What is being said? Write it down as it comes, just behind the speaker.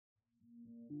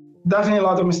definitely a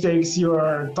lot of mistakes.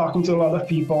 You're talking to a lot of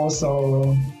people,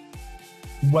 so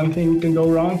one thing can go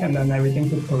wrong and then everything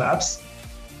could collapse.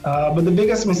 But the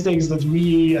biggest mistakes that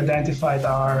we identified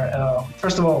are,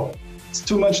 first of all, it's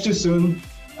too much too soon.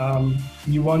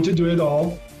 You want to do it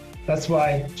all. That's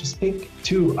why just pick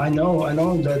two. I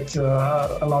know that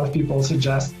a lot of people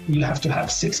suggest you have to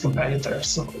have 6 competitors,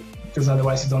 so because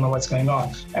otherwise you don't know what's going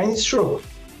on. And it's true.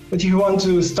 But if you want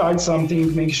to start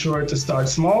something, make sure to start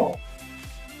small.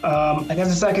 I guess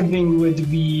the second thing would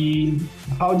be,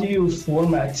 how do you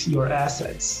format your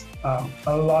assets?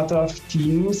 A lot of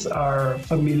teams are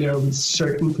familiar with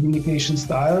certain communication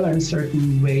style and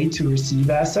certain way to receive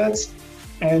assets.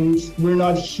 And we're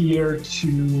not here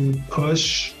to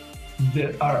push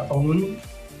our own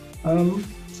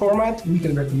format. We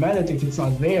can recommend it if it's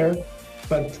not there,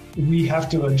 but we have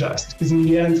to adjust, because in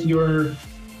the end,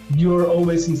 you're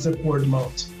always in support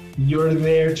mode. You're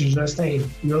there to just, hey,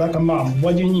 you're like a mom.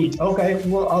 What do you need? Okay,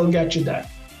 well, I'll get you that.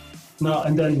 Now,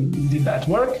 and then did that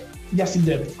work? Yes, it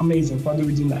did. Amazing. What do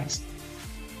we do next?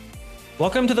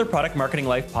 Welcome to the Product Marketing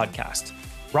Life podcast,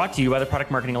 brought to you by the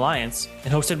Product Marketing Alliance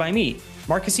and hosted by me,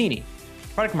 Mark Cassini,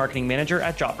 Product Marketing Manager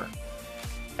at Jobber.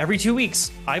 Every 2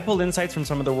 weeks, I pull insights from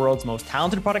some of the world's most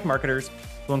talented product marketers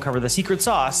to uncover the secret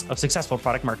sauce of successful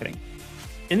product marketing.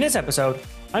 In this episode,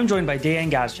 I'm joined by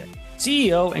Dejan Gajsek,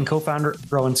 CEO and co-founder of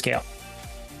Grow and Scale.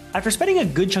 After spending a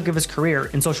good chunk of his career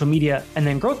in social media and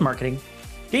then growth marketing,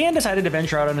 Dejan decided to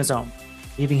venture out on his own,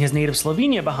 leaving his native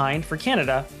Slovenia behind for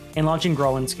Canada and launching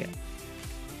Grow and Scale.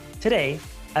 Today,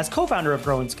 as co-founder of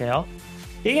Grow and Scale,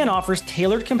 Dejan offers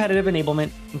tailored competitive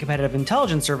enablement and competitive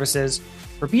intelligence services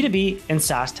for B2B and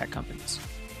SaaS tech companies.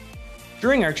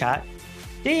 During our chat,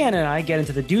 Dejan and I get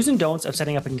into the do's and don'ts of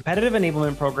setting up a competitive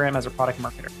enablement program as a product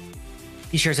marketer.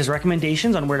 He shares his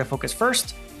recommendations on where to focus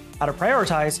first, how to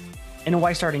prioritize, and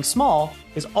why starting small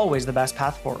is always the best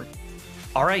path forward.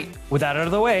 All right, with that out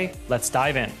of the way, let's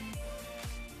dive in.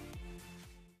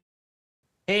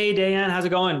 Hey, Dejan, how's it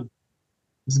going?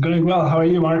 It's going well. How are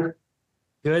you, Mark?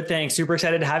 Good, thanks. Super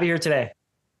excited to have you here today.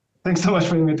 Thanks so much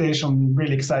for the invitation. I'm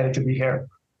really excited to be here.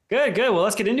 Good. Well,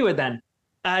 let's get into it then.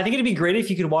 I think it'd be great if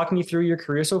you could walk me through your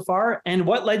career so far and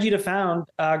what led you to found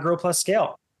Grow Plus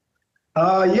Scale.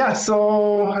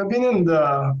 So I've been in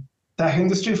the tech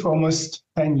industry for almost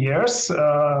 10 years.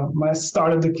 My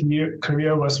start of the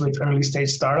career was with early stage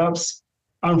startups.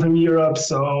 I'm from Europe,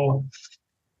 so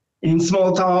in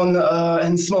small town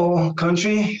and small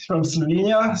country from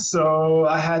Slovenia. So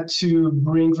I had to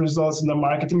bring results on the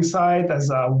marketing side as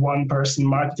a one-person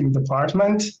marketing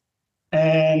department.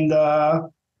 And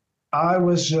I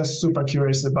was just super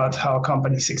curious about how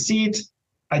companies succeed.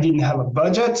 I didn't have a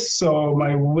budget, so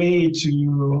my way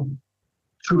to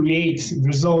create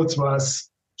results was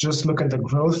just look at the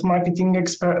growth marketing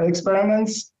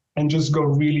experiments and just go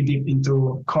really deep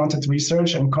into content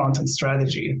research and content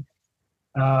strategy.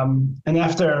 And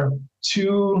after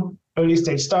 2 early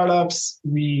stage startups,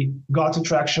 we got to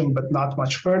traction, but not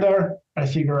much further. I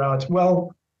figured out,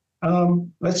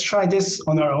 let's try this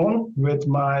on our own with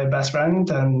my best friend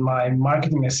and my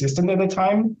marketing assistant at the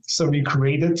time. So we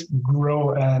created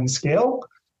Grow and Scale,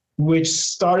 which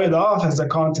started off as a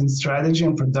content strategy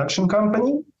and production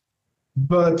company.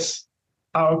 But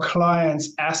our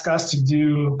clients asked us to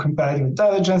do competitive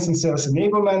intelligence and sales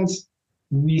enablement.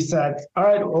 We said, all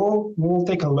right, we'll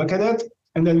take a look at it.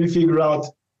 And then we figure out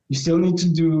you still need to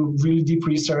do really deep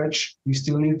research. You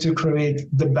still need to create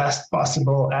the best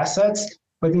possible assets.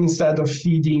 But instead of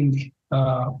feeding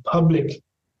public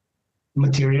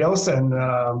materials and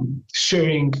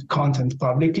sharing content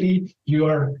publicly,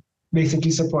 you're basically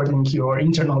supporting your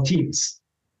internal teams.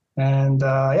 And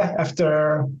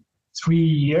after 3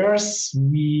 years,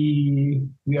 we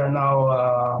are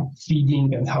now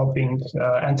feeding and helping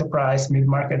enterprise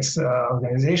mid-market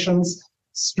organizations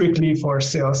strictly for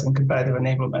sales and competitive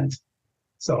enablement.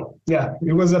 So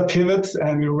it was a pivot,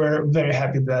 and we were very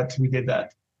happy that we did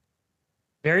that.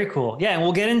 Very cool. Yeah, and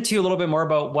we'll get into a little bit more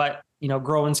about what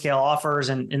Grow and Scale offers,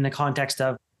 and in the context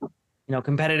of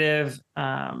competitive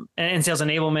and sales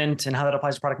enablement and how that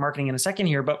applies to product marketing in a second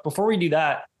here. But before we do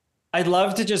that, I'd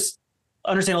love to just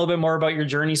understand a little bit more about your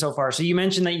journey so far. So you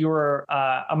mentioned that you were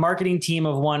a marketing team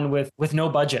of one with no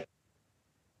budget.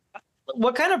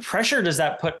 What kind of pressure does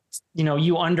that put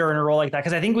you under in a role like that?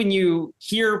 Because I think when you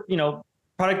hear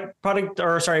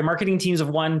marketing teams of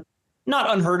one,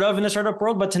 not unheard of in the startup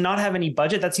world, but to not have any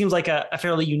budget, that seems like a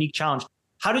fairly unique challenge.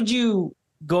 How did you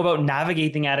go about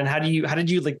navigating that, and how did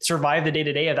you survive the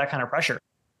day-to-day of that kind of pressure?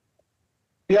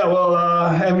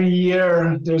 Every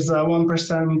year there's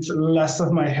 1% less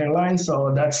of my hairline,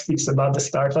 so that speaks about the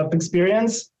startup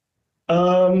experience.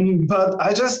 But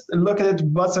I just look at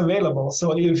what's available.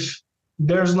 So if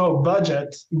there's no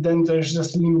budget, then there's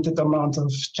just limited amount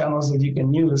of channels that you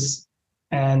can use.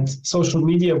 And social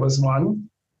media was one,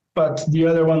 but the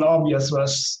other one obvious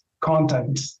was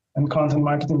content. And content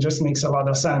marketing just makes a lot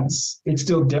of sense. It's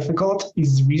still difficult,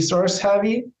 it's resource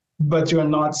heavy, but you're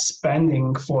not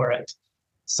spending for it.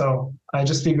 So I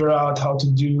just figure out how to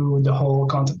do the whole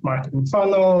content marketing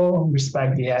funnel,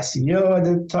 respect the SEO at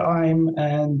the time,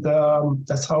 and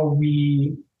that's how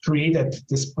we created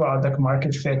this product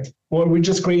market fit, or we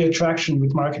just created traction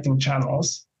with marketing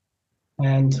channels.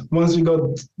 And once we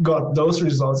got those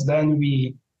results, then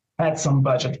we had some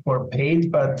budget for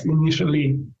paid, but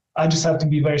initially I just have to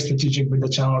be very strategic with the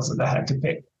channels that I had to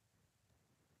pick.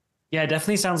 Yeah, it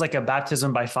definitely sounds like a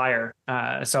baptism by fire.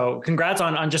 So congrats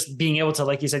on just being able to,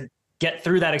 like you said, get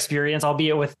through that experience,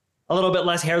 albeit with a little bit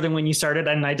less hair than when you started.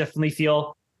 And I definitely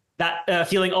feel that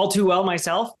feeling all too well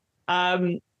myself.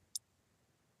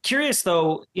 Curious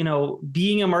though,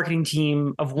 being a marketing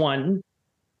team of one,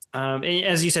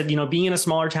 as you said, being in a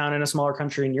smaller town in a smaller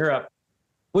country in Europe,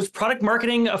 was product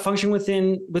marketing a function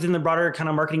within the broader kind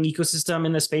of marketing ecosystem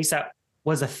in the space that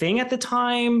was a thing at the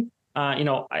time?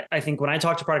 I think when I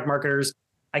talk to product marketers,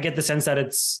 I get the sense that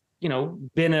it's,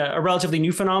 been a relatively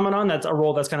new phenomenon. That's a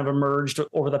role that's kind of emerged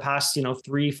over the past,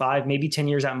 3, 5, maybe 10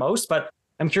 years at most. But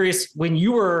I'm curious, when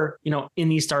you were, in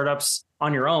these startups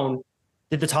on your own,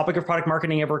 did the topic of product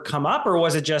marketing ever come up, or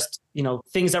was it just,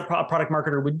 things that a product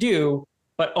marketer would do,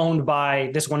 but owned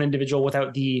by this one individual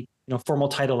without the, formal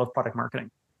title of product marketing?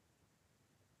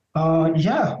 I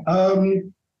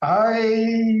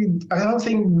don't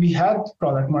think we had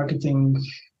product marketing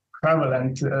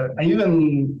prevalent.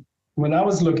 Even when I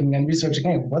was looking and researching,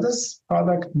 hey, what does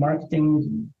product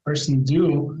marketing person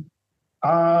do?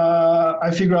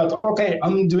 I figured out, okay,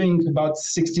 I'm doing about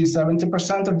 60,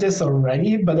 70% of this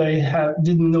already, but I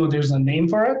didn't know there's a name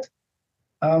for it.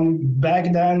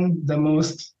 Back then, the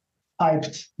most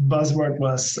hyped buzzword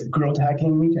was growth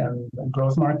hacking and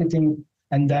growth marketing.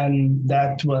 And then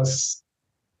that was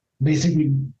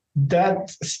basically that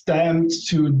stemmed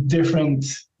to different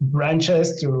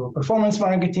branches, to performance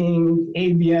marketing,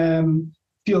 ABM,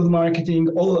 field marketing,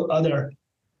 all other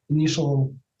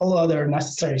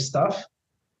necessary stuff.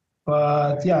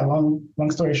 But yeah,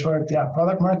 long story short,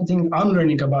 product marketing, I'm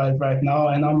learning about it right now,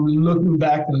 and I'm looking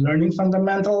back and learning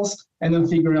fundamentals, and then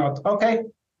figuring out, okay,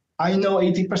 I know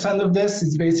 80% of this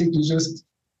is basically just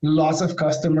lots of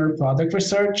customer product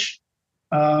research,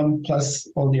 plus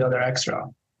all the other extra.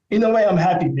 In a way, I'm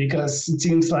happy because it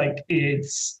seems like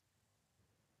it's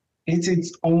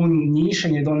its own niche,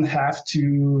 and you don't have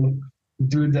to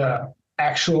do the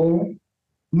actual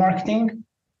marketing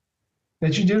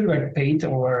that you do, like paid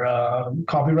or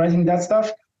copywriting, that stuff.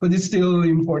 But it's still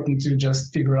important to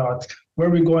just figure out where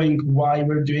we're going, why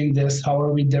we're doing this, how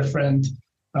are we different,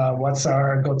 what's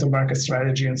our go-to-market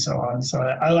strategy, and so on. So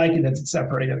I like it that it's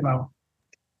separated now.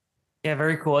 Yeah,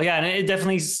 very cool. Yeah, and it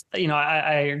definitely,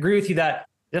 I agree with you that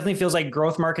it definitely feels like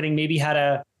growth marketing maybe had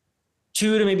a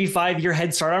 2 to maybe 5 year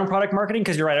head start on product marketing.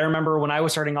 Because you're right. I remember when I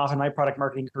was starting off in my product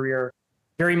marketing career,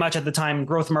 very much at the time,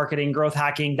 growth marketing, growth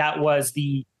hacking, that was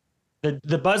the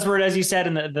buzzword, as you said,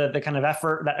 and the kind of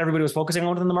effort that everybody was focusing on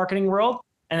within the marketing world.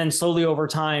 And then slowly over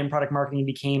time, product marketing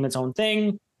became its own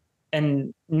thing.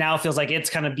 And now feels like it's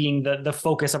kind of being the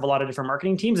focus of a lot of different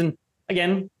marketing teams. And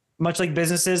again, much like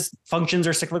businesses, functions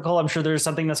are cyclical. I'm sure there's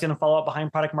something that's going to follow up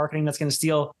behind product marketing that's going to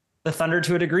steal the thunder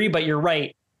to a degree. But you're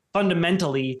right.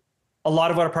 Fundamentally, a lot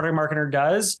of what a product marketer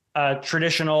does, a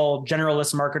traditional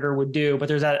generalist marketer would do, but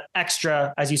there's that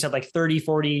extra, as you said, like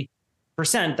 30-40%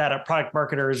 that a product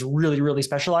marketer is really, really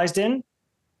specialized in.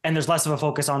 And there's less of a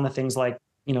focus on the things like,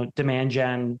 demand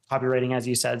gen, copywriting, as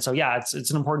you said. So yeah,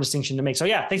 it's an important distinction to make. So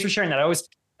yeah, thanks for sharing that.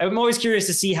 I'm always curious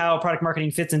to see how product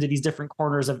marketing fits into these different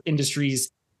corners of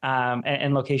industries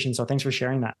and locations. So thanks for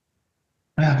sharing that.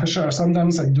 Yeah, for sure.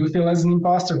 Sometimes I do feel as an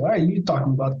imposter. Why are you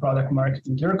talking about product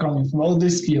marketing? You're coming from all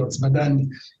these fields, but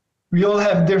then we all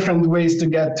have different ways to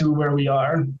get to where we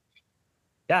are.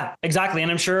 Yeah, exactly. And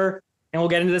I'm sure, and we'll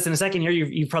get into this in a second here,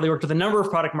 you've probably worked with a number of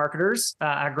product marketers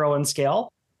at Grow and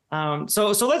Scale.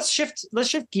 So let's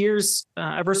shift gears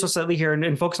ever so slightly here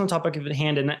and focus on the topic at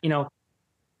hand. And,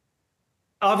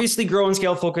 obviously Grow and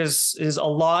Scale focus is a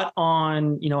lot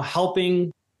on,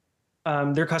 helping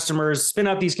their customers spin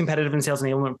up these competitive and sales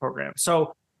enablement programs.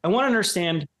 So I want to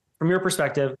understand from your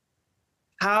perspective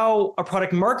how a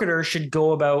product marketer should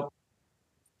go about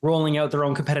rolling out their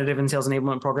own competitive and sales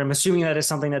enablement program, assuming that is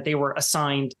something that they were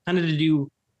assigned kind of to do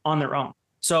on their own.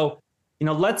 So,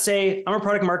 let's say I'm a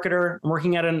product marketer, I'm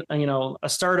working at a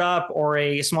startup or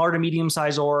a smaller to medium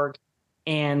size org,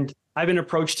 and I've been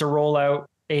approached to roll out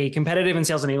a competitive and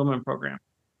sales enablement program.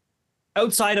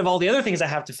 Outside of all the other things I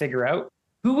have to figure out,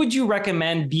 who would you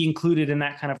recommend be included in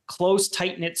that kind of close,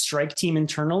 tight-knit strike team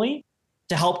internally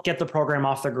to help get the program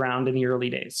off the ground in the early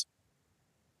days?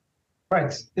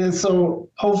 Right. And so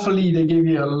hopefully they give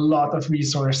you a lot of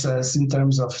resources in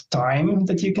terms of time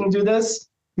that you can do this.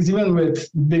 Because even with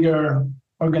bigger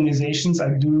organizations, I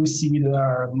do see there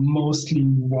are mostly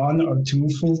 1 or 2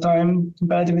 full-time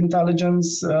competitive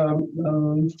intelligence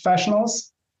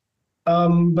professionals.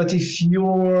 But if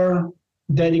you're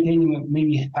dedicating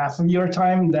maybe half of your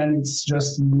time, then it's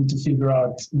just you need to figure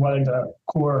out what are the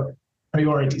core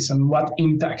priorities and what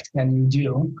impact can you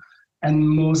do. And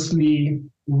mostly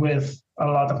with a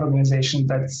lot of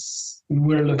organizations,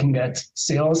 we're looking at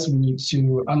sales. We need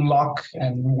to unlock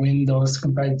and win those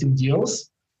competitive deals.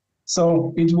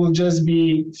 So it will just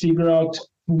be figure out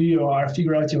who you are,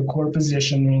 figure out your core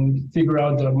positioning, figure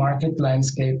out the market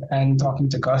landscape and talking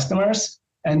to customers,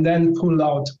 and then pull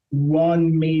out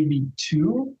 1, maybe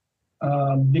 2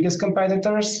 biggest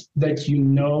competitors that you're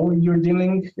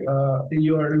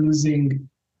losing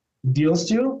deals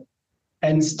to,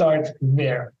 and start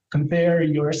there. Compare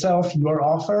yourself, your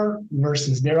offer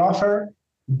versus their offer,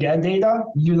 get data.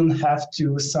 You don't have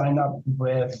to sign up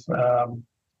with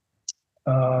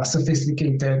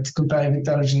sophisticated competitive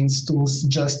intelligence tools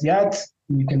just yet.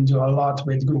 You can do a lot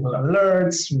with Google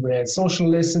Alerts, with social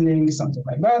listening, something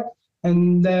like that.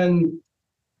 And then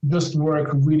just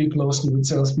work really closely with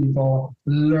salespeople,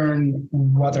 learn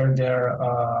what are their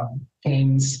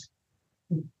pains,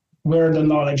 where are the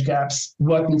knowledge gaps,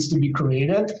 what needs to be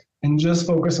created, and just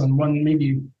focus on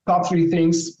maybe top 3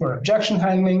 things for objection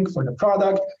handling for the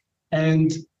product,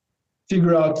 and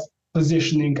figure out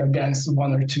positioning against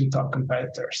 1 or 2 top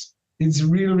competitors. It's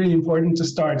really, really important to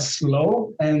start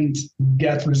slow and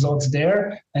get results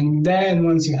there. And then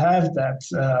once you have that,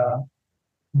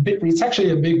 it's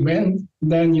actually a big win,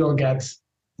 then you'll get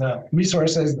the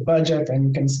resources, the budget, and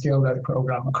you can scale that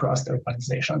program across the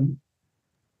organization.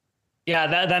 Yeah,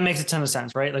 that makes a ton of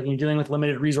sense, right? Like when you're dealing with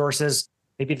limited resources,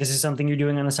 maybe this is something you're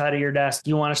doing on the side of your desk.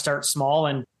 You want to start small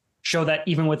and show that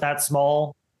even with that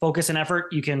small focus and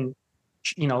effort, you can,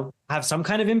 have some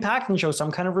kind of impact and show some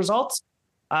kind of results.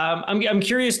 I'm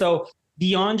curious though,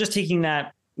 beyond just taking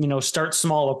that, start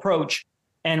small approach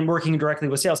and working directly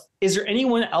with sales, is there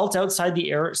anyone else outside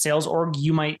the sales org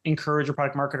you might encourage a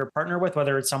product marketer partner with,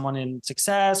 whether it's someone in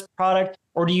success, product,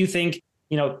 or do you think,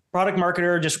 product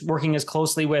marketer just working as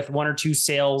closely with 1 or 2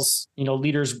 sales,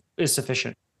 leaders is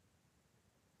sufficient?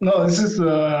 No, this is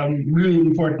really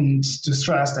important to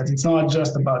stress that it's not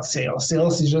just about sales.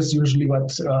 Sales is just usually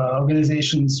what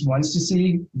organizations wants to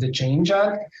see the change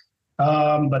at.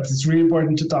 But it's really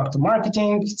important to talk to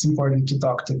marketing. It's important to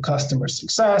talk to customer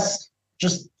success.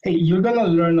 Hey, you're going to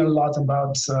learn a lot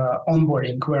about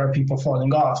onboarding, where are people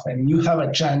falling off, and you have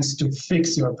a chance to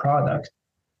fix your product.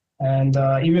 And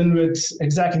even with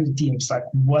executive teams, like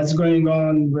what's going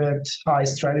on with high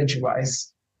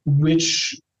strategy-wise,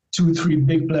 which 2, 3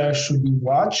 big players should we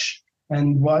watch,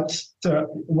 and what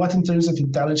in terms of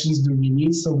intelligence do we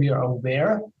need so we are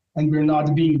aware and we're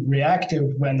not being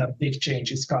reactive when a big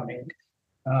change is coming.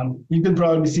 You can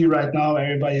probably see right now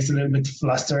everybody's a little bit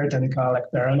flustered and kind of like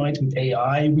paranoid with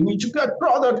AI. We need to get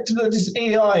product that is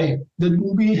AI, that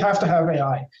we have to have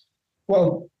AI.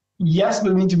 Well, yes,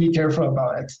 but we need to be careful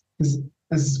about it.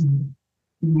 As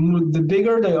the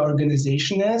bigger the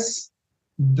organization is,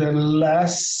 the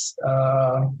less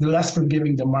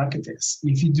forgiving the market is.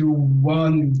 If you do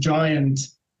 1 giant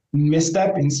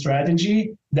misstep in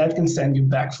strategy, that can send you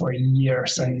back for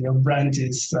years, and your brand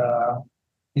is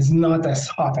not as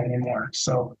hot anymore.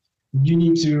 So you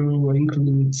need to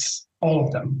include all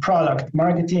of them: product,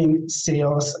 marketing,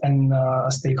 sales, and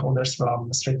stakeholders from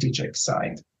the strategic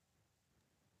side.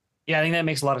 Yeah, I think that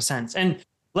makes a lot of sense. And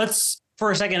let's,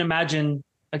 for a second, imagine,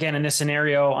 again, in this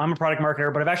scenario, I'm a product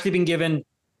marketer, but I've actually been given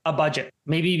a budget,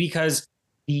 maybe because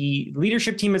the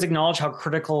leadership team has acknowledged how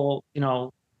critical,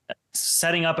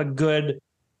 setting up a good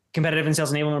competitive and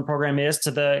sales enablement program is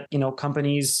to the,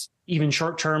 company's even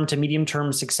short-term to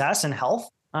medium-term success and health.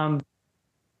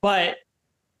 But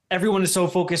everyone is so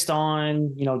focused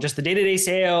on, just the day-to-day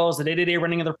sales, the day-to-day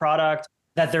running of the product,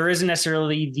 that there isn't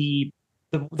necessarily the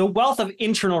wealth of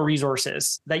internal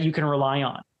resources that you can rely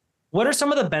on. What are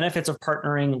some of the benefits of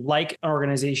partnering like an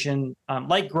organization,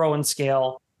 like Grow and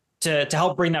Scale, to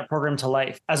help bring that program to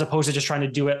life, as opposed to just trying to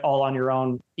do it all on your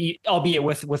own, albeit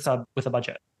with a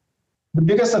budget? The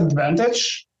biggest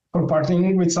advantage for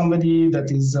partnering with somebody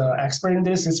that is expert in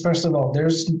this is, first of all,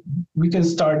 we can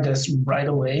start this right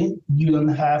away. You don't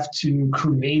have to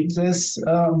create this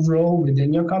role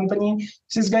within your company.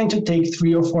 This is going to take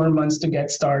 3 or 4 months to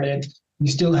get started.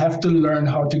 You still have to learn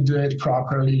how to do it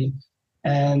properly.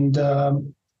 And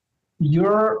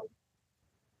you're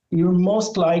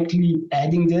most likely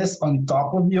adding this on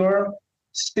top of your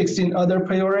 16 other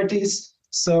priorities.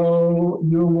 So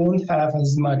you won't have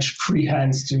as much free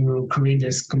hands to create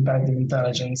this competitive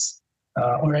intelligence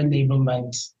or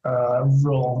enablement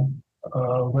role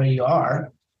where you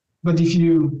are. But if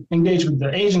you engage with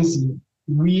the agency,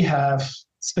 we have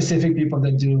specific people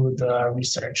that do the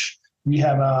research. We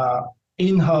have a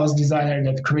in-house designer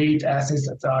that create assets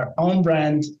that are on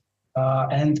brand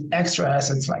and extra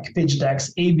assets like pitch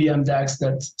decks, ABM decks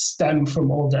that stem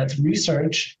from all that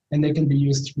research, and they can be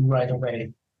used right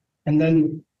away. And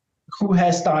then who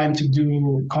has time to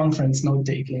do conference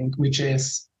note-taking, which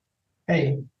is,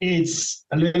 hey, it's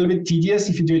a little bit tedious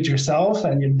if you do it yourself,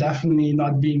 and you're definitely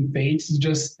not being paid to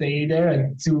just stay there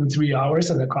at 2 or 3 hours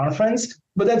at the conference.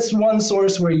 But that's one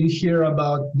source where you hear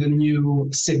about the new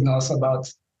signals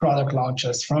about product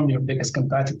launches from your biggest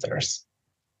competitors.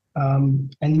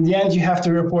 And in the end, you have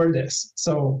to report this.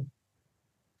 So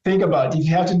think about it. If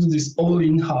you have to do this all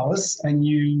in-house and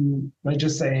you, let's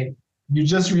just say, you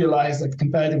just realize that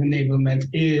competitive enablement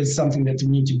is something that you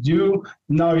need to do.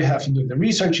 Now you have to do the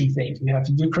researching thing. You have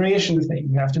to do creation thing.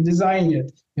 You have to design it.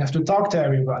 You have to talk to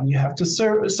everyone. You have to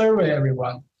survey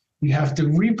everyone. You have to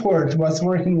report what's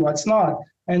working, what's not,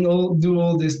 and do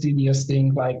all this tedious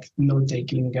thing like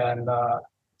note-taking and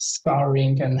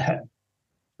scouring and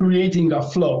creating a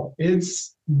flow.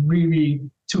 It's really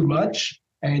too much,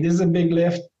 and it is a big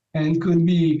lift, and it could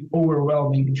be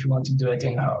overwhelming if you want to do it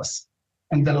in-house.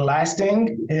 And the last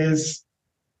thing is,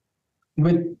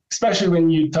 especially when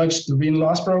you touch the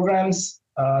win-loss programs,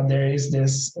 there is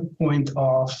this point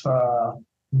of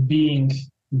being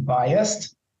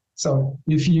biased. So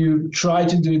if you try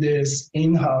to do this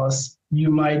in-house, you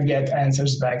might get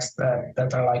answers back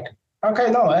that are like,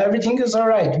 okay, no, everything is all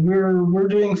right. We're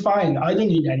doing fine. I don't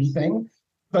need anything.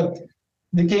 But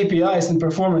the KPIs and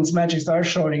performance metrics are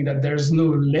showing that there's no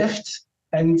lift.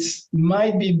 And it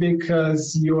might be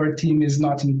because your team is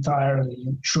not entirely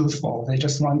truthful. They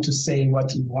just want to say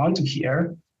what you want to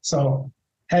hear. So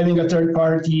having a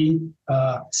third-party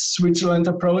Switzerland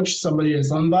approach, somebody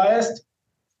is unbiased,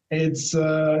 it's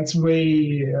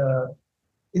way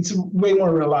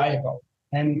more reliable.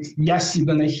 And yes, you're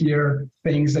gonna hear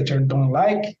things that you don't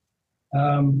like,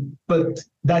 but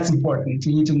that's important.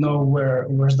 You need to know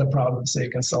where's the problem so you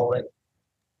can solve it.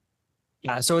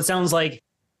 Yeah. So it sounds like,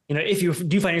 if you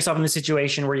do find yourself in the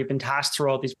situation where you've been tasked to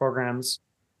roll out these programs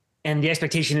and the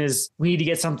expectation is we need to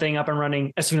get something up and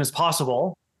running as soon as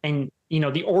possible. And,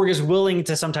 the org is willing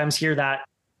to sometimes hear that,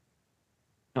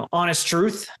 honest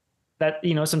truth that,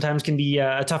 sometimes can be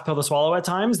a tough pill to swallow at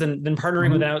times, then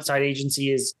partnering with an outside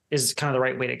agency is kind of the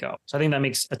right way to go. So I think that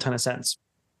makes a ton of sense.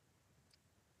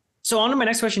 So on to my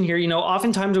next question here,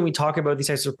 oftentimes when we talk about these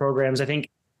types of programs, I think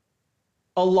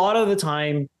a lot of the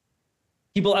time,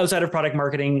 people outside of product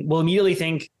marketing will immediately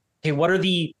think, okay, what are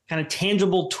the kind of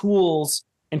tangible tools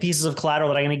and pieces of collateral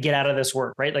that I'm going to get out of this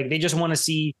work, right? Like they just want to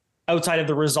see outside of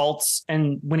the results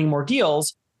and winning more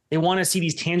deals, they want to see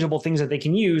these tangible things that they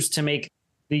can use to make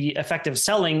the effective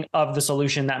selling of the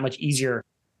solution that much easier,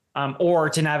 or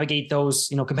to navigate those,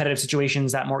 competitive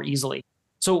situations that more easily.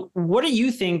 So what do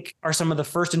you think are some of the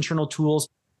first internal tools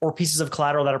or pieces of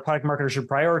collateral that a product marketer should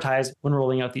prioritize when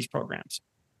rolling out these programs?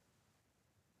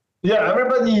 Yeah,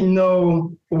 everybody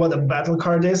know what a battle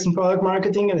card is in product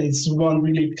marketing, and it's one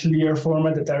really clear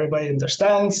format that everybody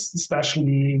understands,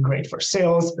 especially great for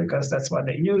sales because that's what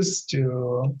they use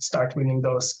to start winning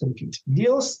those compete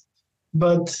deals.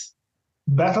 But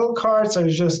battle cards are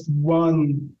just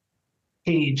one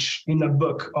page in a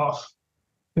book of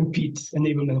compete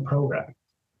enablement program.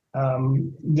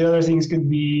 The other things could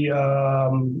be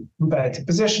competitive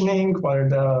positioning, what are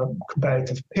the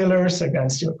competitive pillars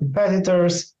against your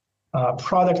competitors,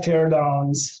 product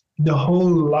teardowns. The whole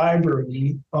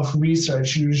library of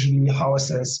research usually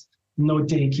houses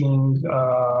note-taking,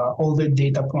 all the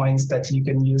data points that you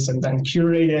can use and then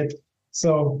curate it.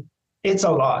 So it's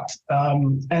a lot.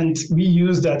 And we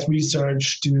use that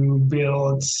research to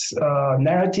build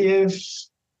narrative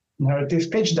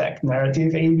pitch deck,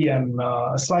 narrative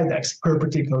ABM slide decks per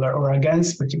particular or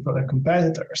against particular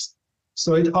competitors.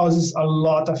 So it houses a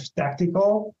lot of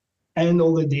tactical and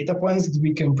all the data points that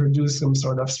we can produce some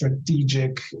sort of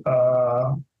strategic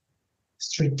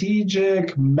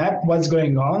map what's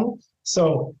going on.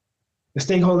 So the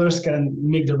stakeholders can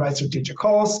make the right strategic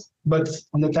calls. But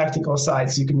on the tactical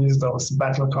sides, you can use those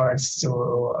battle cards to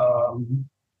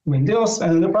win deals.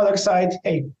 And on the product side,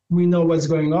 hey, we know what's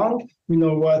going on. We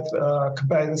know what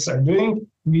competitors are doing.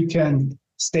 We can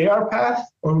stay our path,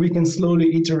 or we can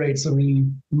slowly iterate so we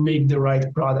make the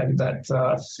right product that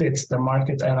fits the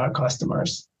market and our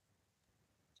customers.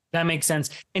 That makes sense.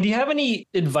 And do you have any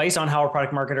advice on how a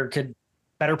product marketer could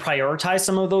better prioritize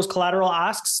some of those collateral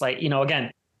asks? Like, again,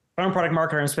 if I'm a product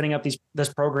marketer, I'm spinning up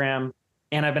this program,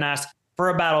 and I've been asked for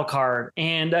a battle card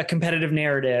and a competitive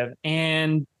narrative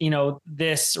and,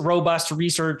 this robust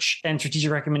research and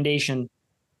strategic recommendation.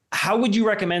 How would you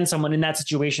recommend someone in that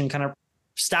situation kind of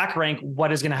stack rank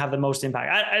what is going to have the most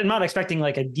impact? I'm not expecting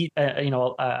like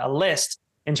a list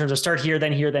in terms of start here,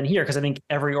 then here, then here, because I think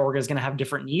every org is going to have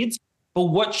different needs. But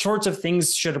what sorts of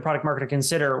things should a product marketer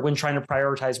consider when trying to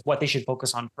prioritize what they should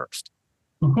focus on first?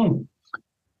 Mm-hmm.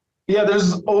 Yeah,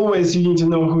 there's always, you need to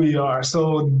know who you are.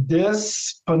 So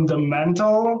this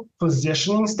fundamental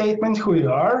positioning statement, who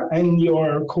you are, and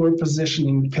your core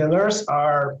positioning pillars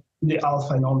are the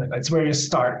alpha and omega. It's where you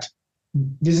start.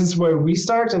 This is where we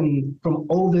start. And from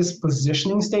all these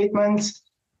positioning statements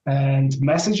and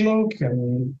messaging,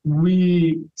 and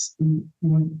we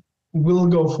will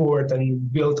go forward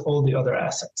and build all the other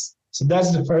assets. So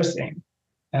that's the first thing.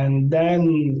 And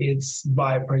then it's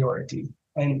by priority.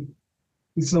 And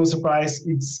it's no surprise,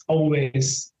 it's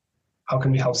always how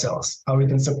can we help sales, how we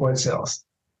can support sales.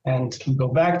 And we go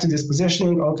back to this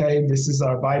positioning, okay, this is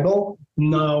our Bible.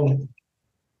 Now,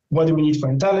 what do we need for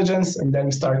intelligence? And then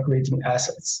we start creating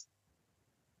assets.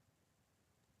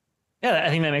 Yeah, I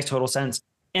think that makes total sense.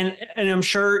 And I'm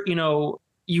sure,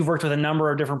 you've worked with a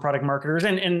number of different product marketers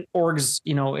and orgs,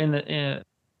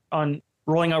 on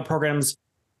rolling out programs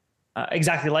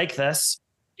exactly like this.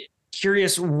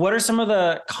 Curious, what are some of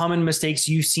the common mistakes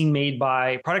you've seen made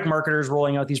by product marketers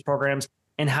rolling out these programs,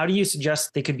 and how do you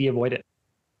suggest they could be avoided?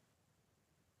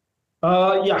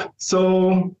 Yeah,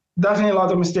 so definitely a lot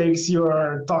of mistakes.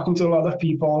 You're talking to a lot of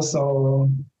people,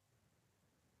 so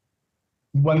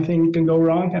one thing can go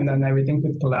wrong and then everything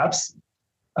could collapse.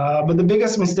 But the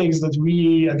biggest mistakes that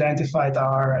we identified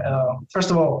are, first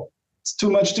of all, it's too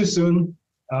much too soon.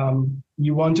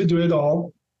 You want to do it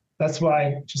all. That's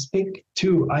why just pick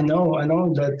two. I know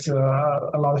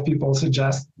that a lot of people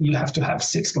suggest you have to have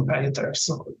 6 competitors,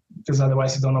 because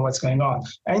otherwise you don't know what's going on.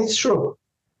 And it's true.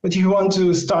 But if you want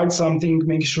to start something,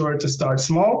 make sure to start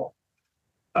small.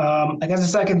 I guess the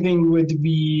second thing would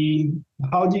be,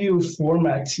 how do you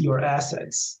format your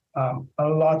assets? A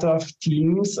lot of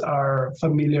teams are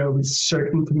familiar with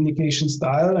certain communication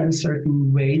style and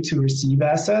certain way to receive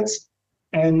assets.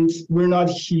 And we're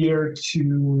not here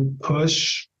to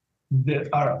push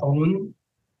our own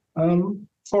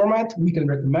format. We can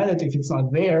recommend it if it's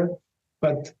not there,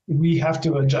 but we have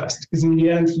to adjust, because in the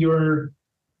end,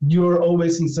 you're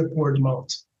always in support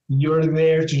mode. You're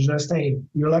there to just, hey,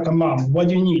 you're like a mom. What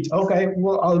do you need? Okay,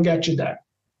 well, I'll get you that.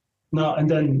 Now, and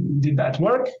then did that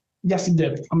work? Yes, it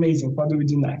did. Amazing. What do we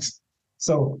do next?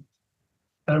 So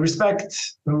respect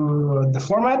the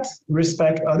format,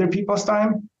 respect other people's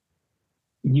time.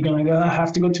 You're gonna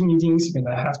have to go to meetings. You're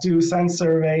gonna have to send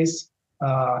surveys.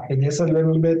 It is a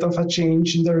little bit of a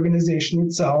change in the organization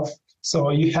itself. So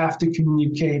you have to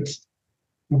communicate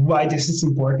why this is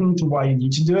important, why you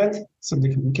need to do it. So the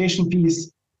communication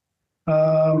piece,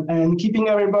 and keeping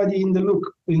everybody in the loop.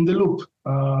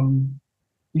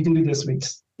 You can do this with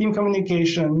team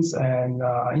communications and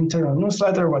internal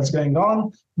newsletter, what's going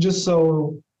on, just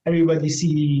so everybody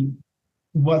see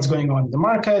what's going on in the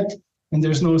market. And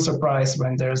there's no surprise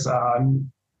when there's a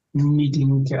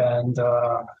meeting and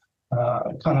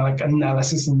kind of like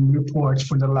analysis and report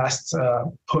for the last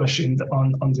push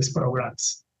on these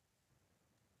programs.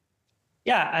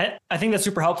 Yeah, I think that's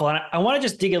super helpful. And I want to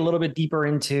just dig a little bit deeper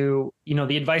into,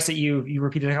 the advice that you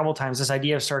repeated a couple of times, this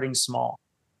idea of starting small,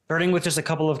 starting with just a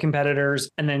couple of competitors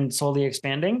and then slowly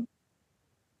expanding.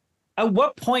 At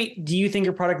what point do you think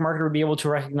your product marketer would be able to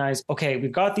recognize, okay,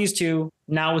 we've got these 2,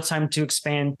 now it's time to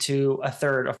expand to a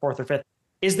 3rd, a 4th, or 5th?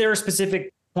 Is there a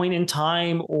specific point in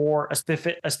time or a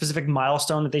specific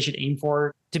milestone that they should aim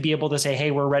for to be able to say,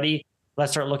 hey, we're ready,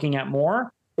 let's start looking at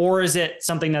more? Or is it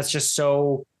something that's just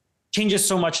changes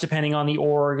so much depending on the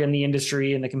org and the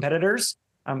industry and the competitors?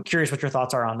 I'm curious what your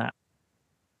thoughts are on that.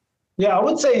 Yeah, I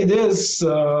would say it is,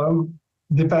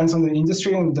 depends on the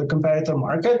industry and the competitor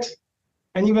market.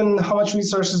 And even how much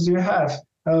resources do you have?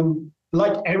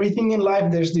 Like everything in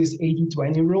life, there's this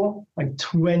 80-20 rule. Like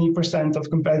 20% of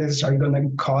competitors are going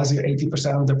to cause you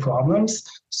 80% of the problems.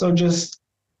 So just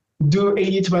do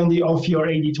 80-20 of your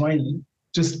 80-20.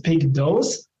 Just pick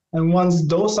those. And once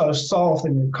those are solved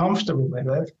and you're comfortable with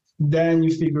it, then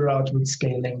you figure out with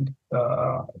scaling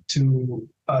to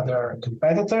other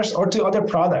competitors or to other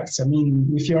products. I mean,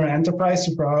 if you're an enterprise,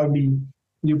 you probably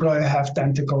have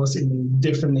tentacles in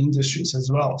different industries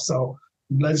as well. So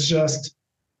let's just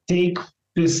take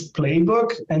this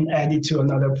playbook and add it to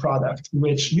another product,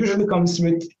 which usually comes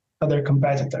with other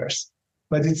competitors.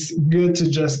 But it's good to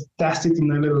just test it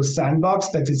in a little sandbox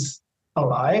that is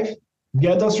alive,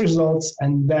 get those results,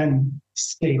 and then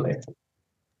scale it.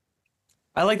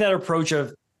 I like that approach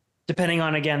of, depending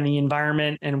on, again, the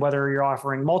environment and whether you're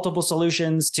offering multiple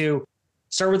solutions, to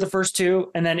start with the first two,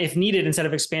 and then if needed, instead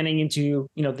of expanding into,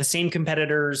 the same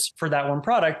competitors for that one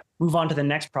product, move on to the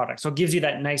next product. So it gives you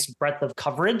that nice breadth of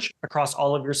coverage across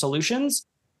all of your solutions.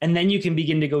 And then you can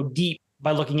begin to go deep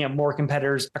by looking at more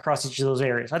competitors across each of those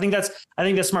areas. I think that's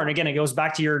smart. And again, it goes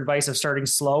back to your advice of starting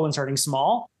slow and starting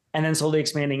small, and then slowly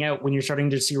expanding out when you're starting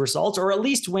to see results, or at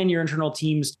least when your internal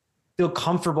teams feel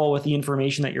comfortable with the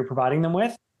information that you're providing them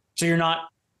with. So you're not,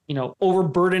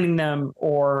 overburdening them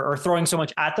or throwing so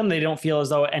much at them, they don't feel as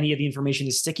though any of the information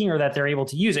is sticking or that they're able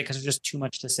to use it because there's just too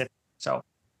much to sift. So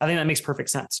I think that makes perfect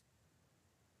sense.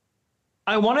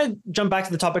 I want to jump back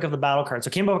to the topic of the battle card. So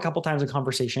it came up a couple times in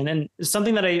conversation, and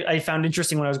something that I found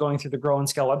interesting when I was going through the Grow and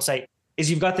Scale website is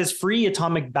you've got this free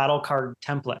atomic battle card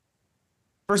template.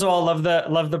 First of all, love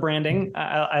the branding.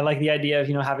 I like the idea of,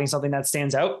 having something that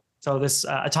stands out. So this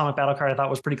atomic battle card I thought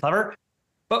was pretty clever.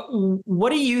 But what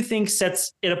do you think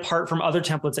sets it apart from other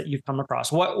templates that you've come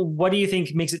across? What do you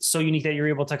think makes it so unique that you're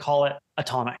able to call it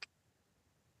atomic?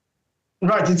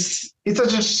 Right, it's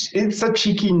a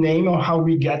cheeky name of how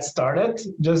we get started,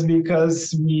 just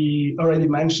because we already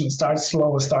mentioned start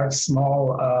slow, start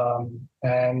small,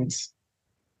 and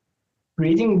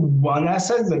creating one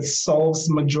asset that solves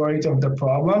majority of the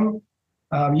problem.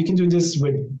 You can do this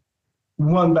with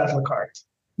one battle card,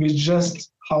 which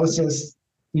just houses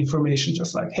information,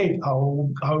 just like, hey, how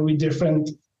are we different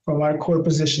from our core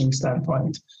positioning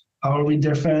standpoint? How are we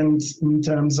different in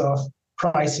terms of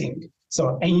pricing?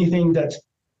 So anything that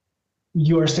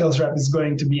your sales rep is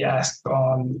going to be asked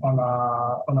on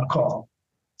a call.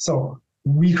 So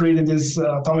we created this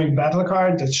atomic battle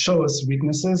card that shows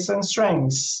weaknesses and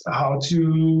strengths, how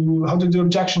to do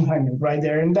objection handling right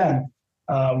there and then.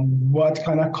 What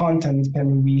kind of content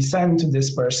can we send to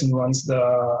this person once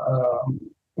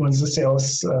the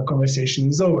sales conversation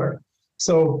is over?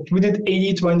 So we did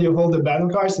 80-20 of all the battle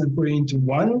cards and put it into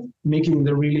one, making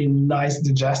the really nice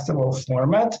digestible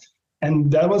format.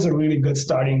 And that was a really good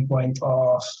starting point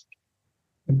of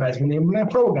competitive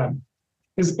enablement program.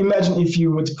 Because imagine if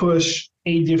you would push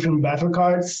 8 different battle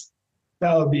cards,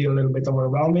 that would be a little bit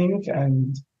overwhelming,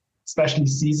 and especially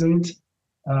seasoned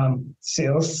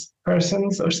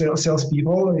salespersons or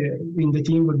salespeople in the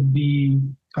team would be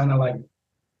kind of like,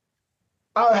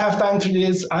 I don't have time for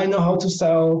this. I know how to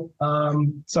sell,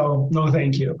 so no,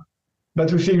 thank you. But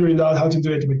we figured out how to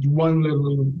do it with one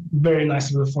little, very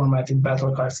nice little formatted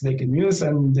battle cards they can use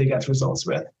and they get results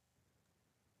with.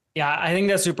 Yeah, I think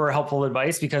that's super helpful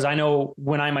advice, because I know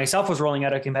when I myself was rolling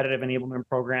out a competitive enablement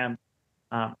program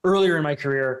earlier in my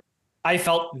career, I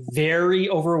felt very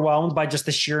overwhelmed by just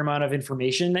the sheer amount of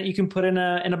information that you can put in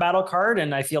a battle card.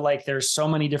 And I feel like there's so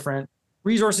many different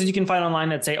resources you can find online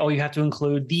that say, oh, you have to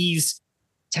include these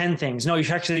 10 things. No, you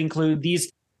should actually include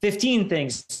these 15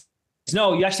 things.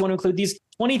 No, you actually want to include these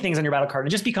 20 things on your battle card.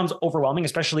 It just becomes overwhelming,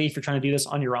 especially if you're trying to do this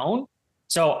on your own.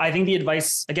 So I think the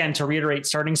advice, again, to reiterate,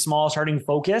 starting small, starting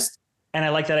focused. And I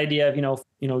like that idea of,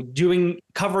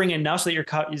 covering enough so that you're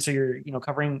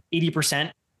covering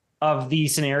 80% of the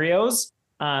scenarios.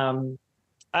 I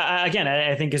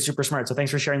think is super smart. So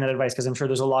thanks for sharing that advice, because I'm sure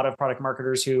there's a lot of product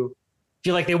marketers who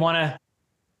feel like they want to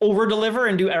over deliver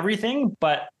and do everything,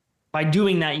 but by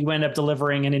doing that, you end up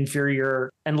delivering an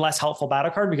inferior and less helpful battle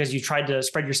card because you tried to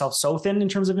spread yourself so thin in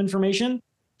terms of information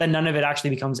that none of it actually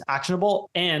becomes actionable.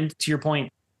 And to your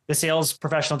point, the sales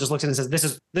professional just looks at it and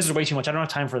says, this is way too much. I don't have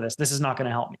time for this. This is not going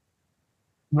to help me.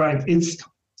 Right.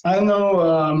 I don't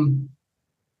know,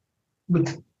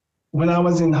 but when I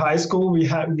was in high school,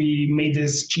 we made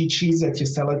this cheat sheets that you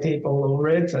sellotape all over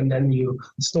it, and then you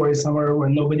store it somewhere where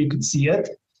nobody could see it.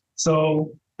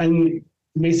 So, and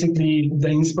basically the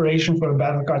inspiration for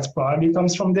battle cards probably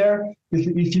comes from there.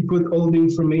 If you put all the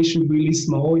information really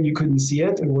small, you couldn't see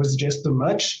it. It was just too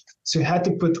much. So you had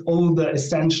to put all the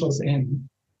essentials in.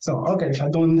 So, okay, if I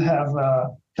don't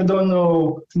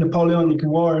know Napoleonic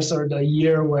Wars or the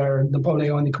year where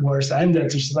Napoleonic Wars ended,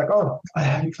 it's just like, oh, I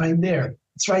have it right there.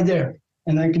 It's right there.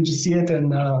 And I can just see it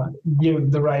and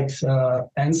give the right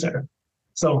answer.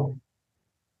 So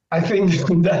I think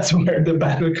that's where the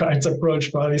battle cards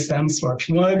approach probably stems from. If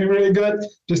you want to be really good,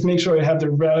 just make sure you have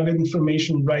the relevant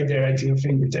information right there at your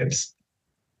fingertips.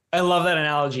 I love that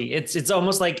analogy. It's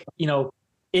almost like,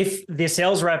 if the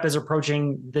sales rep is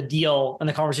approaching the deal and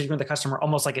the conversation with the customer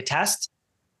almost like a test,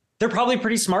 they're probably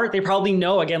pretty smart. They probably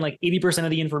know, again, like 80% of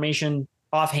the information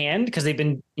offhand because they've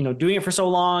been, doing it for so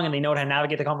long and they know how to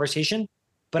navigate the conversation.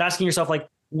 But asking yourself, like,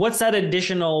 what's that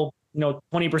additional,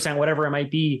 20%, whatever it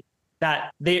might be,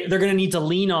 that they're going to need to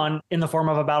lean on in the form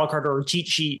of a battle card or a cheat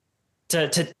sheet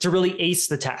to really ace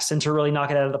the test and to really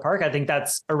knock it out of the park. I think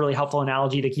that's a really helpful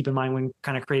analogy to keep in mind when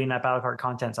kind of creating that battle card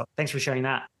content. So thanks for sharing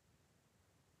that.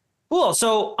 Cool.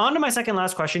 So on to my second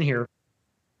last question here.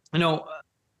 I'm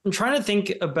trying to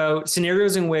think about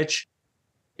scenarios in which,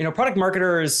 product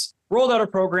marketers rolled out a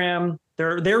program.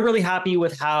 They're really happy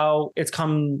with how it's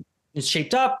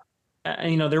shaped up.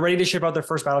 They're ready to ship out their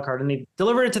first battle card and they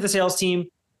delivered it to the sales team.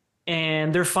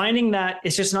 And they're finding that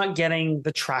it's just not getting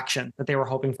the traction that they were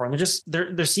hoping for. And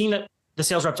they're seeing that the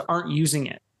sales reps aren't using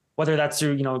it, whether that's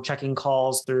through, checking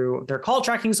calls through their call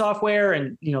tracking software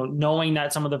and, knowing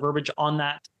that some of the verbiage on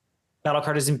that battle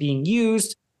card isn't being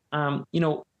used.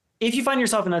 If you find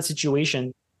yourself in that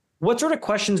situation, what sort of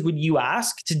questions would you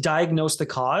ask to diagnose the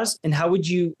cause and how would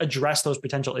you address those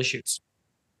potential issues?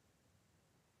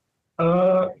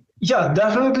 Yeah,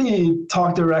 definitely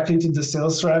talk directly to the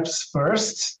sales reps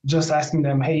first, just asking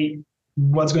them, hey,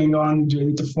 what's going on? Do I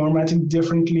need to format it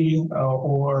differently?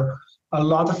 Or a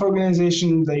lot of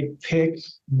organizations, they pick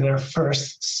their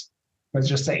first, let's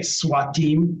just say, SWAT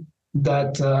team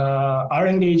that are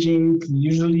engaging,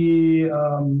 usually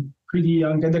pretty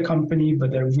young at the company, but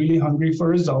they're really hungry for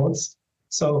results.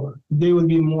 So they would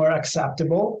be more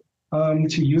acceptable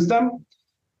to use them.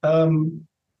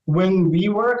 When we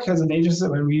work as an agency,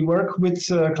 when we work with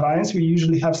clients, we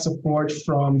usually have support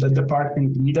from the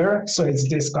department leader. So it's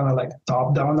this kind of like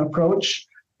top-down approach.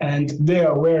 And they're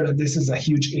aware that this is a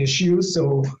huge issue.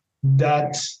 So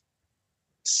that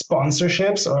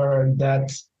sponsorships or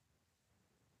that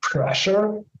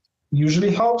pressure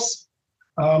usually helps.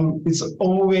 It's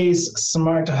always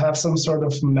smart to have some sort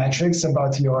of metrics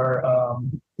about your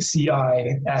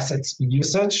CI assets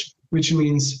usage, which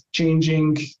means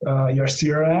changing your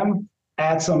CRM,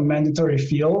 add some mandatory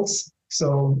fields.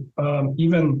 So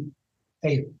even,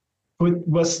 hey,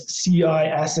 was CI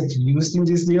asset used in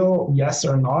this deal, yes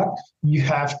or not? You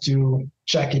have to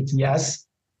check it yes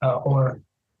or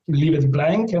leave it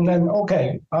blank. And then,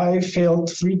 okay, I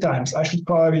failed 3 times. I should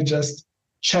probably just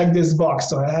check this box.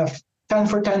 So I have 10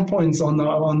 for 10 points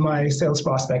on my sales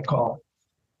prospect call.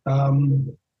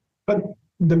 But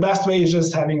the best way is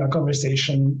just having a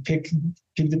conversation, pick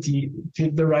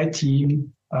the right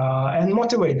team, and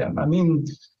motivate them. I mean,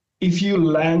 if you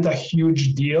land a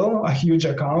huge deal, a huge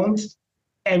account,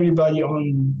 everybody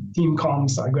on team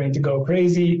comms are going to go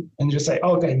crazy and just say,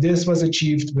 okay, this was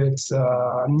achieved with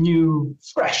new,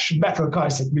 fresh battle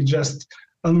cards that we just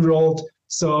unrolled.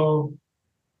 So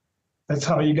that's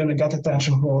how you're going to get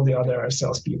attention from all the other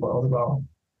salespeople as well.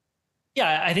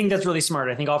 Yeah, I think that's really smart.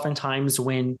 I think oftentimes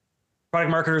when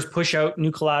product marketers push out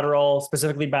new collateral,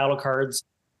 specifically battle cards,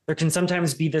 there can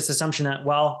sometimes be this assumption that,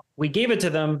 well, we gave it to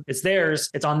them, it's theirs,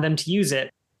 it's on them to use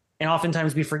it. And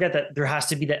oftentimes we forget that there has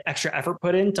to be that extra effort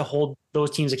put in to hold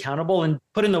those teams accountable and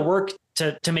put in the work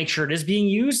to make sure it is being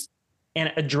used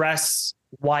and address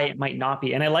why it might not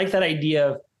be. And I like that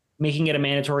idea of making it a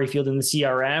mandatory field in the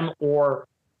CRM or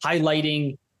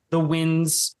highlighting the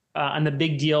wins and the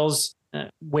big deals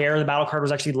where the battle card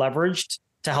was actually leveraged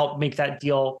to help make that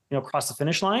deal, cross the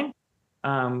finish line.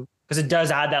 Because it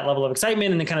does add that level of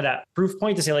excitement and then kind of that proof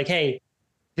point to say like, hey,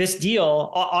 this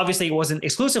deal, obviously it wasn't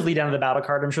exclusively down to the battle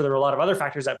card. I'm sure there were a lot of other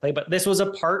factors at play, but this was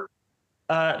a part,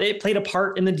 it played a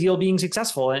part in the deal being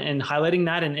successful and highlighting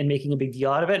that and making a big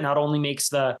deal out of it. Not only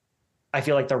makes I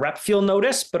feel like the rep feel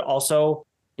noticed, but also,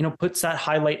 puts that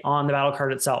highlight on the battle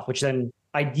card itself, which then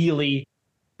ideally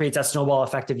creates that snowball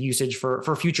effect of usage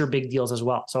for future big deals as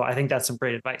well. So I think that's some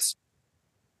great advice.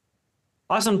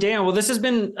 Awesome, Dan. Well, this has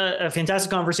been a fantastic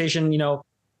conversation.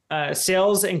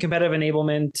 Sales and competitive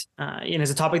enablement is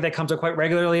a topic that comes up quite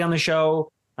regularly on the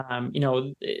show.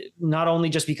 Not only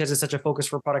just because it's such a focus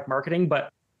for product marketing, but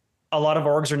a lot of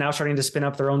orgs are now starting to spin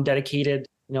up their own dedicated,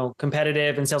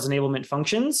 competitive and sales enablement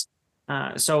functions.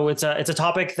 So it's a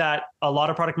topic that a lot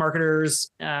of product marketers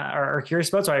are curious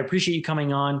about. So I appreciate you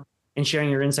coming on and sharing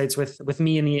your insights with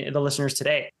me and the listeners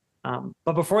today.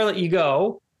 But before I let you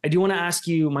go, I do want to ask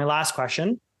you my last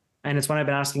question, and it's one I've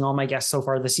been asking all my guests so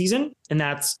far this season, and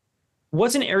that's,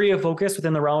 what's an area of focus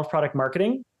within the realm of product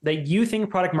marketing that you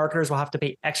think product marketers will have to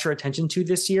pay extra attention to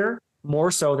this year, more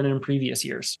so than in previous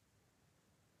years?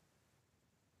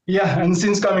 Yeah, and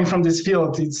since coming from this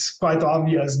field, it's quite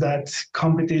obvious that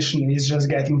competition is just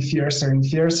getting fiercer and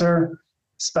fiercer,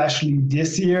 especially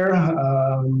this year,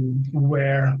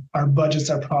 where our budgets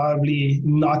are probably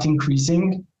not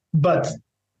increasing, but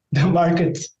the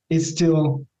market is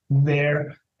still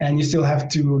there and you still have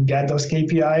to get those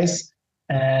KPIs.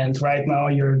 And right now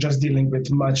you're just dealing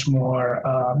with much more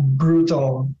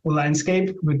brutal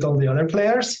landscape with all the other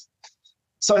players.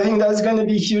 So I think that's going to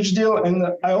be a huge deal. And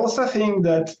I also think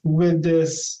that with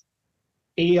this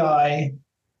AI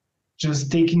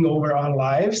just taking over our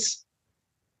lives,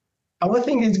 I would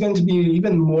think it's going to be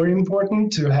even more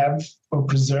important to have or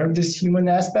preserve this human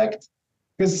aspect,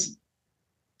 because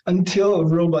until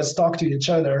robots talk to each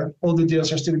other, all the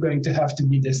deals are still going to have to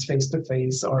be this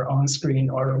face-to-face or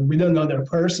on-screen or with another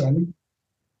person,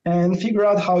 and figure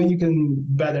out how you can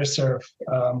better serve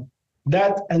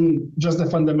that and just the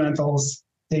fundamentals.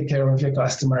 Take care of your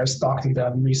customers, talk to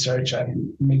them, research,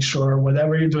 and make sure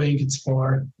whatever you're doing, it's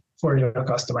for your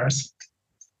customers.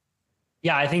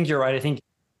 Yeah, I think you're right. I think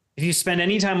if you spend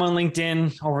any time on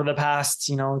LinkedIn over the past,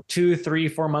 2, 3,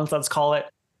 4 months, let's call it,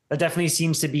 that definitely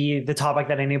seems to be the topic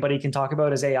that anybody can talk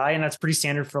about is AI. And that's pretty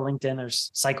standard for LinkedIn.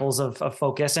 There's cycles of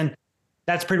focus. And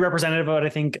that's pretty representative of what I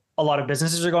think a lot of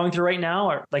businesses are going through right now.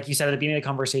 Or like you said at the beginning of the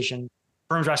conversation,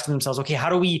 firms are asking themselves, okay, how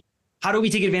do we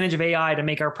take advantage of AI to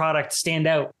make our product stand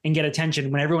out and get attention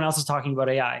when everyone else is talking about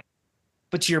AI?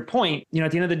 But to your point,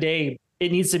 at the end of the day,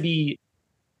 it needs to be,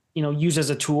 used as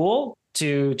a tool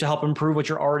to help improve what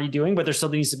you're already doing. But there still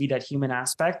needs to be that human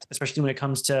aspect, especially when it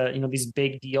comes to, these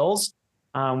big deals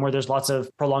where there's lots of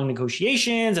prolonged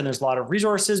negotiations and there's a lot of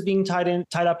resources being tied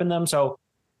up in them. So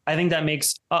I think that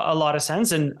makes a lot of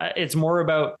sense. And it's more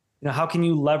about, how can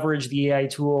you leverage the AI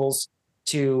tools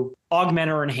to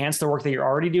augment or enhance the work that you're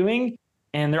already doing.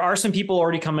 And there are some people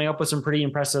already coming up with some pretty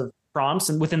impressive prompts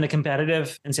and within the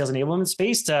competitive and sales enablement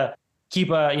space to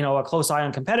keep a close eye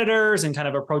on competitors and kind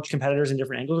of approach competitors in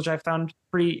different angles, which I found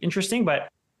pretty interesting. But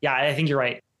yeah, I think you're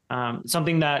right.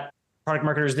 Something that product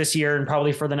marketers this year and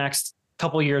probably for the next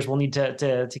couple of years will need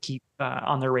to keep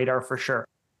on their radar for sure.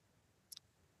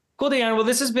 Cool, Dejan. Well,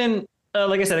 this has been,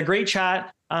 like I said, a great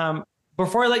chat.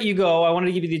 Before I let you go, I wanted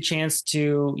to give you the chance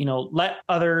to, let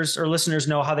others or listeners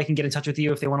know how they can get in touch with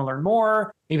you if they want to learn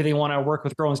more. Maybe they want to work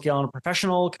with Grow and Scale in a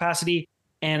professional capacity.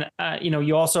 And,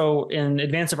 you also, in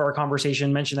advance of our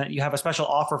conversation, mentioned that you have a special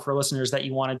offer for listeners that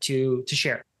you wanted to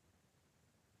share.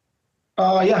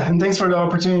 Yeah, and thanks for the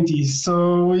opportunity.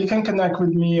 So you can connect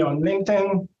with me on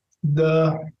LinkedIn.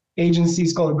 The agency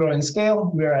is called Grow and Scale.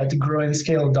 We're at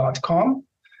growandscale.com.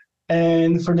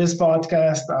 And for this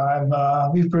podcast,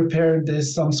 we've prepared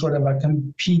some sort of a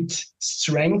compete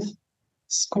strength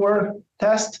score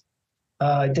test.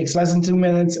 It takes less than 2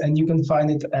 minutes, and you can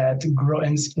find it at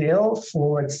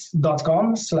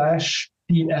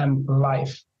growandscale.com/PM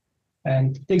live.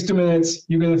 And it takes 2 minutes.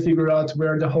 You're going to figure out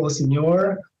where the holes in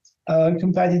your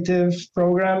competitive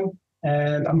program.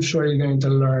 And I'm sure you're going to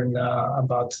learn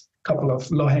about a couple of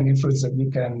low-hanging fruits that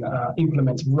you can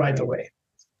implement right away.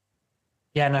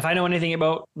 Yeah, and if I know anything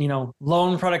about,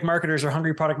 lone product marketers or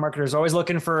hungry product marketers, always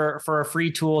looking for a free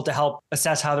tool to help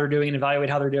assess how they're doing and evaluate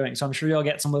how they're doing. So I'm sure you'll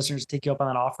get some listeners to take you up on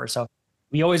that offer. So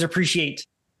we always appreciate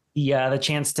the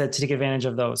chance to take advantage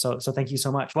of those. So thank you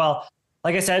so much. Well,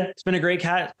 like I said, it's been a great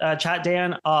chat,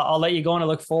 Dan. I'll let you go, and I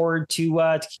look forward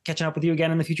to catching up with you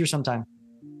again in the future sometime.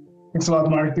 Thanks a lot,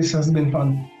 Mark. This has been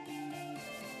fun.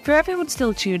 For everyone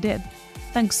still tuned in,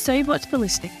 thanks so much for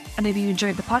listening. And if you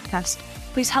enjoyed the podcast,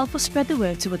 please help us spread the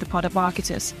word to other product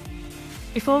marketers.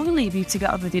 Before we leave you to get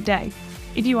on with your day,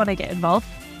 if you want to get involved,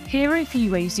 here are a few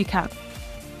ways you can.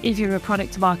 If you're a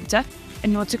product marketer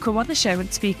and you want to come on the show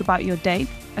and speak about your day,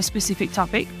 a specific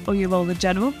topic, or your role in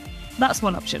general, that's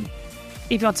one option.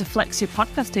 If you want to flex your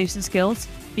podcast hosting skills,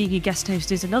 being a guest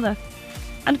host is another.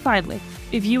 And finally,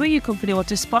 if you or your company want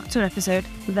to sponsor an episode,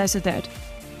 there's a third.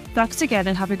 Thanks again,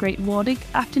 and have a great morning,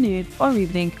 afternoon, or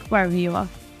evening, wherever you are.